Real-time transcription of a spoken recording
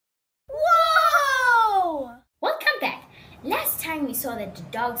time we saw that the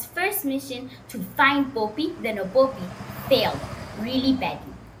dog's first mission to find Bobbi, Bobbi failed really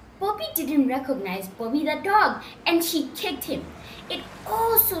badly. Bobbi didn't recognize Bobby the dog and she kicked him. It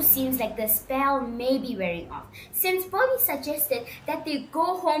also seems like the spell may be wearing off since Bobby suggested that they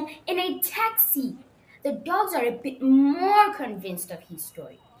go home in a taxi. The dogs are a bit more convinced of his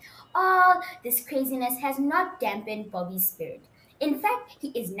story. All this craziness has not dampened Bobby's spirit. In fact, he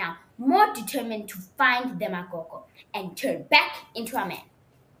is now more determined to find the magogo and turn back into a man.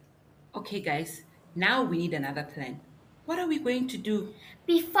 Okay, guys, now we need another plan. What are we going to do?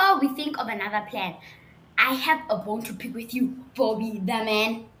 Before we think of another plan, I have a bone to pick with you, Bobby the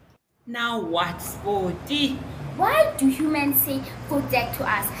man. Now what, Sporty? Why do humans say put that to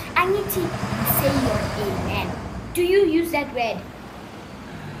us? Aniti, you say you're a man. Do you use that word?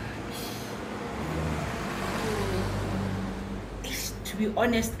 To be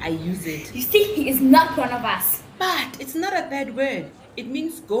honest, I use it. You see, he is not one of us. But it's not a bad word. It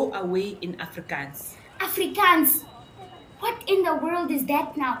means go away in Afrikaans. Afrikaans. What in the world is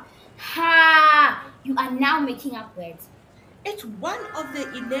that now? Ha! You are now making up words. It's one of the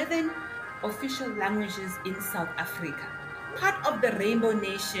 11 official languages in South Africa, part of the Rainbow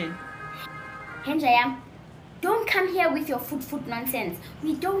Nation. Henjaya, don't come here with your foot nonsense.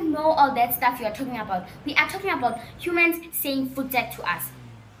 We don't know all that stuff you're talking about. We are talking about humans saying futzek to us.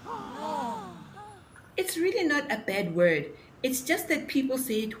 It's really not a bad word. It's just that people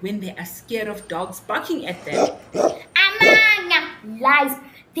say it when they are scared of dogs barking at them. Amanga! Lies.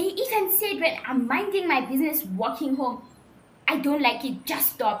 They even said when I'm minding my business walking home. I don't like it.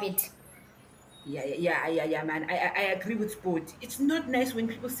 Just stop it. Yeah, man. I agree with Sport. It's not nice when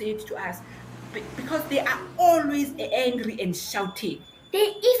people say it to us because they are always angry and shouting.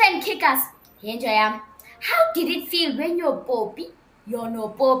 They even kick us. Henjaya, how did it feel when your Bobby,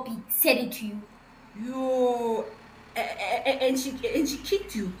 said it to you? And she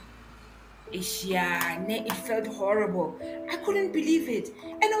kicked you. Yeah, it felt horrible. I couldn't believe it.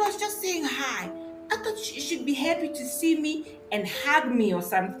 And I was just saying hi. I thought she should be happy to see me and hug me or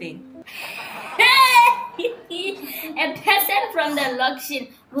something. A person from the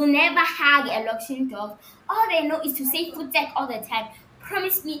Lokshin will never hug a Lokshin dog. All they know is to say futzek all the time.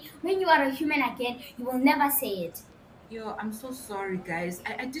 Promise me, when you are a human again, you will never say it. Yo, I'm so sorry, guys.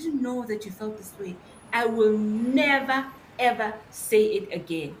 I didn't know that you felt this way. I will never, ever say it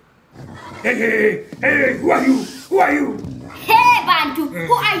again. Hey, who are you? Who are you? Hey, Bantu,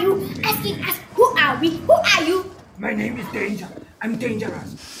 who are you? Asking us, who are we? Who are you? My name is Danger. I'm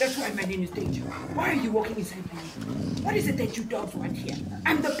dangerous. That's why my name is Danger. Why are you walking inside me? What is it that you dogs want here?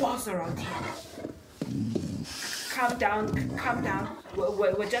 I'm the boss around here. Calm down.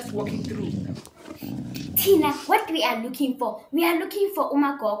 We're just walking through. Tina, what we are looking for? We are looking for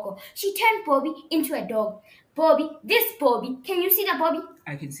Umakoko. She turned Bobby into a dog. This Bobby, can you see the Bobby?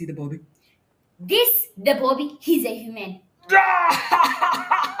 I can see the Bobby. The Bobby, he's a human.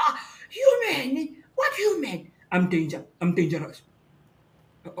 Human? What human? I'm Danger. I'm dangerous.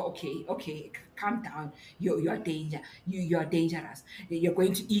 Okay, calm down. You're danger. You're dangerous. You're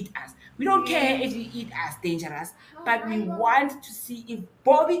going to eat us. We don't care if you eat us, dangerous. But we want to see if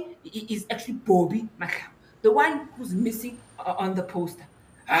Bobby is actually Bobby Makam, the one who's missing on the poster.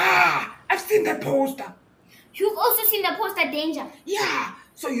 I've seen that poster. You've also seen the poster, Danger. Yeah,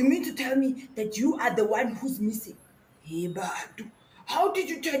 so you mean to tell me that you are the one who's missing? Hey, Bantu, how did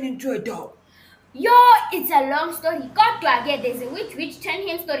you turn into a dog? Yo, it's a long story. Got to again, there's a witch turn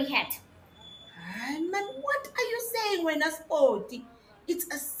him story hat. Man, what are you saying when a sporty? It's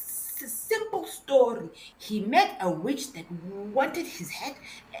a simple story. He met a witch that wanted his head,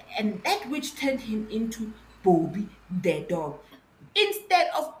 and that witch turned him into Bobby the dog instead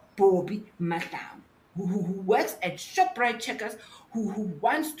of Bobby Madam, who works at ShopRite Checkers, who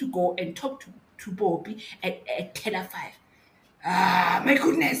wants to go and talk to Bobby at 10:05. My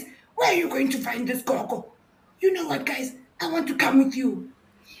goodness, where are you going to find this gogo? You know what, guys? I want to come with you.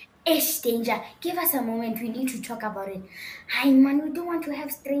 Ish, Danger, give us a moment. We need to talk about it. Hi, man, we don't want to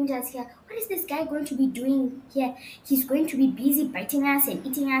have strangers here. What is this guy going to be doing here? He's going to be busy biting us and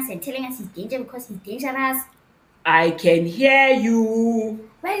eating us and telling us he's danger because he's dangerous. I can hear you.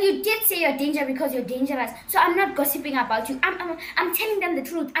 Well, you did say you're danger because you're dangerous. So I'm not gossiping about you. I'm telling them the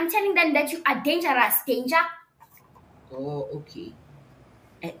truth. I'm telling them that you are dangerous, Danger. Oh, okay.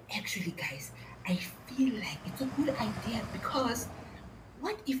 Actually, guys, I feel like it's a good idea because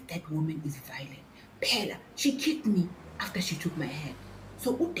what if that woman is violent? Pella, she kicked me after she took my hand.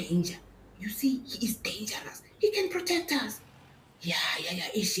 So, danger. You see, he is dangerous. He can protect us. Yeah,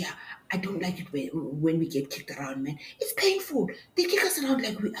 Asia. I don't like it when we get kicked around, man. It's painful. They kick us around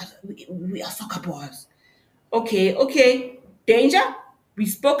like we are soccer balls. Okay. Danger, we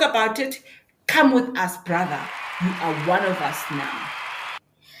spoke about it. Come with us, brother. You are one of us now.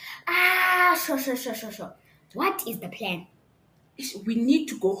 Sure. What is the plan? We need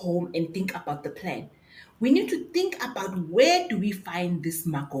to go home and think about the plan. We need to think about where do we find this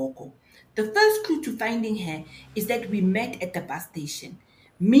Magogo. The first clue to finding her is that we met at the bus station,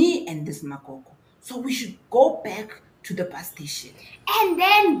 me and this Magogo. So we should go back to the bus station. And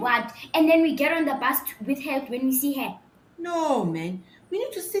then what? And then we get on the bus with her when we see her. No, man. We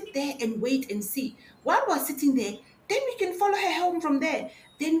need to sit there and wait and see. While we're sitting there, then we can follow her home from there.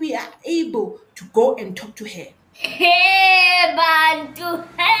 Then we are able to go and talk to her. Hey, Bantu.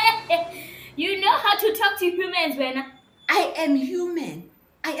 You know how to talk to humans, when I am human.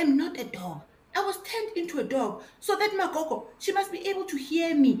 I am not a dog. I was turned into a dog. So that Magogo, she must be able to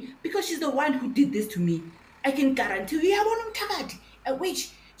hear me because she's the one who did this to me. I can guarantee you, a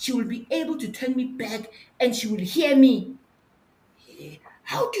witch. She will be able to turn me back and she will hear me.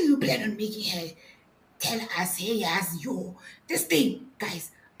 How do you plan on making her tell us, hey, yes, yo, this thing,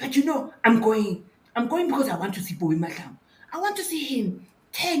 guys? But you know, I'm going. I'm going because I want to see Bobby Madam. I want to see him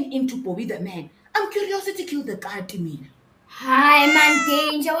turn into Bobby the man. I'm curiosity killed the cat to me. Hi, man,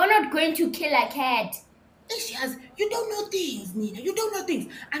 Danger. We're not going to kill a cat. Yes, you don't know things, Nina. You don't know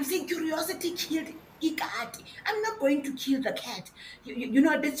things. I'm saying curiosity killed Ikati. I'm not going to kill the cat. You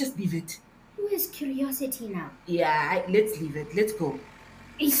know, let's just leave it. Who is Curiosity now? Yeah, let's leave it. Let's go.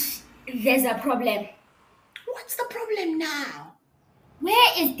 There's a problem. What's the problem now?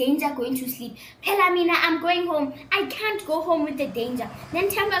 Where is Danger going to sleep? Pelamina, I'm going home. I can't go home with the Danger. Then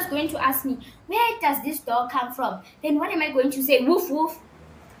Tama's going to ask me, where does this dog come from? Then what am I going to say? Woof, woof.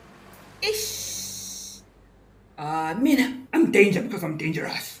 Ish. Mina, I'm danger because I'm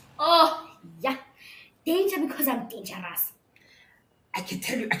dangerous. Oh, yeah. Danger because I'm dangerous. I can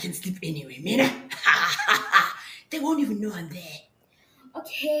tell you I can sleep anyway, Mina. They won't even know I'm there.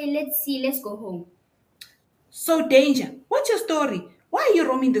 Okay, let's see. Let's go home. So, Danger, what's your story? Why are you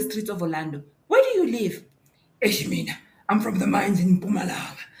roaming the streets of Orlando? Where do you live? Mina, I'm from the mines in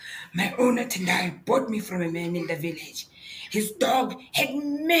Pumalanga. My owner Tendai bought me from a man in the village. His dog had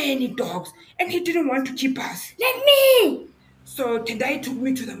many dogs and he didn't want to keep us. Let me! So Tendai took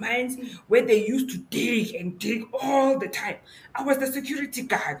me to the mines where they used to dig and dig all the time. I was the security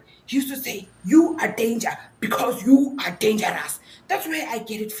guard. He used to say, you are danger because you are dangerous. That's where I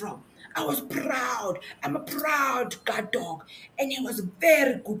get it from. I was proud. I'm a proud guard dog. And he was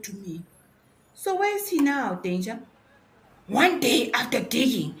very good to me. So, where is he now, Danger? One day after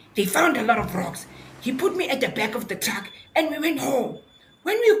digging, they found a lot of rocks. He put me at the back of the truck and we went home.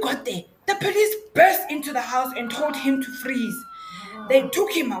 When we got there, the police burst into the house and told him to freeze. They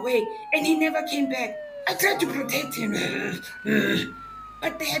took him away and he never came back. I tried to protect him,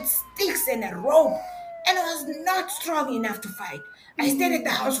 but they had sticks and a rope and I was not strong enough to fight. I stayed at the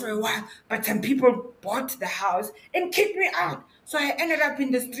house for a while, but some people bought the house and kicked me out. So I ended up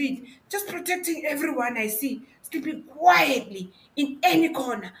in the street, just protecting everyone I see, sleeping quietly in any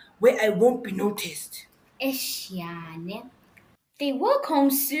corner where I won't be noticed. Eshiane. They walk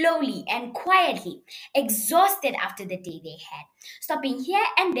home slowly and quietly, exhausted after the day they had, stopping here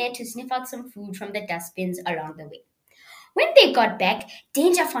and there to sniff out some food from the dustbins along the way. When they got back,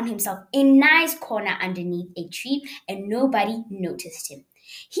 Danger found himself in a nice corner underneath a tree and nobody noticed him.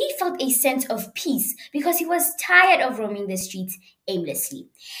 He felt a sense of peace because he was tired of roaming the streets aimlessly.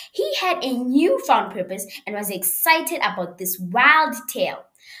 He had a newfound purpose and was excited about this wild tale.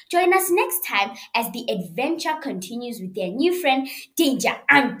 Join us next time as the adventure continues with their new friend, Danger.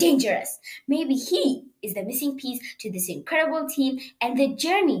 I'm dangerous. Maybe he is the missing piece to this incredible team and the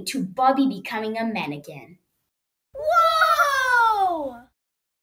journey to Bobby becoming a man again. Whoa!